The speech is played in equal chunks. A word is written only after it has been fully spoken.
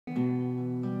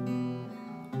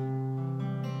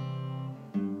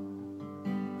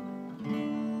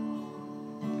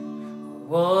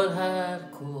What heart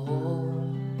could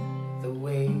hold the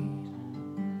weight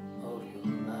of your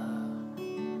love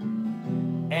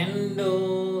and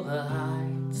all the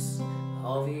heights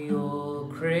of your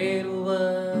great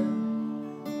word?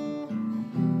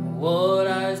 What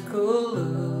eyes could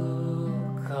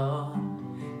look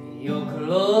on your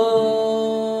glorious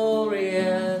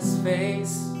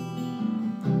face,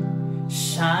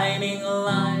 shining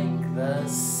like the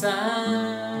sun?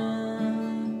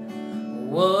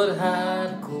 What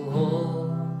heart could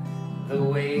hold the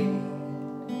weight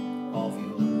of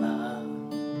your love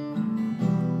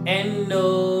and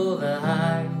all the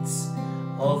heights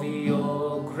of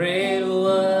your great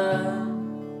word?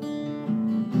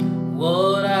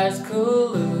 What eyes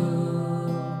could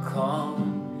look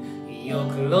on your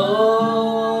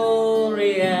glorious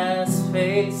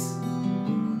face,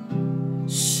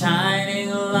 shining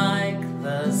like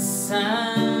the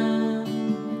sun?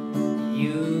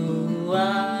 You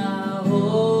are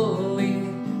holy,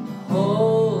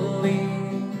 holy,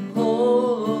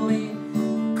 holy,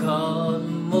 God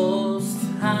most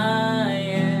high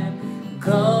and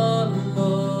God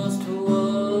most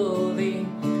worthy.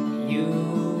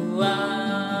 You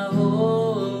are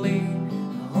holy,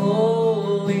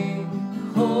 holy,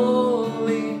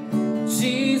 holy.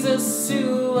 Jesus,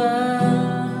 you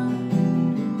are.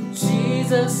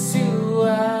 Jesus, you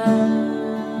are.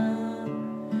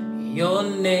 Your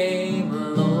name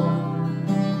alone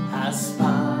has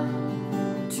power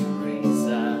to raise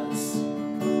us.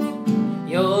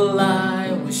 Your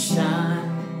light will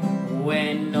shine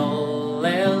when all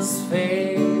else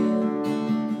fails.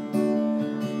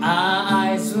 Our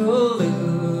eyes will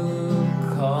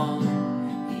look on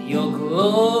your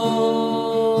glorious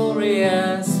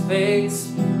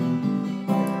face,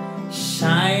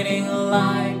 shining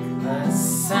like the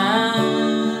sun.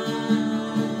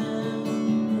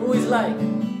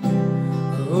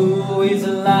 Who is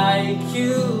like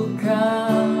you,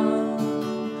 God?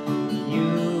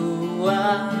 You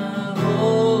are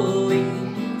holy,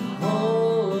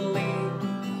 holy,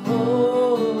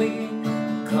 holy,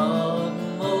 God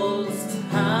most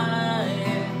high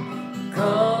and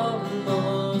God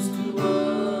most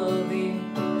worthy.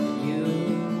 You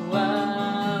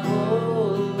are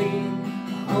holy,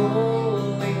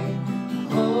 holy,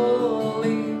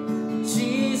 holy.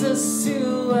 Jesus,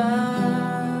 you are.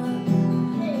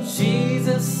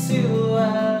 Jesus, you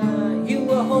are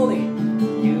holy.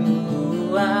 You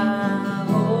are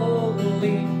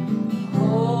holy,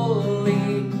 holy,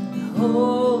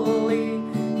 holy,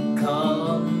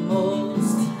 God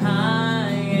most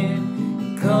high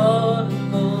and God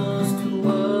most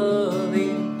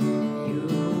worthy.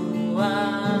 You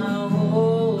are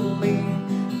holy,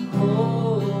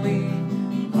 holy,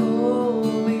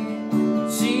 holy.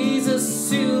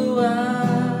 Jesus, you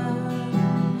are.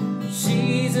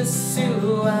 Jesus,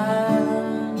 you are.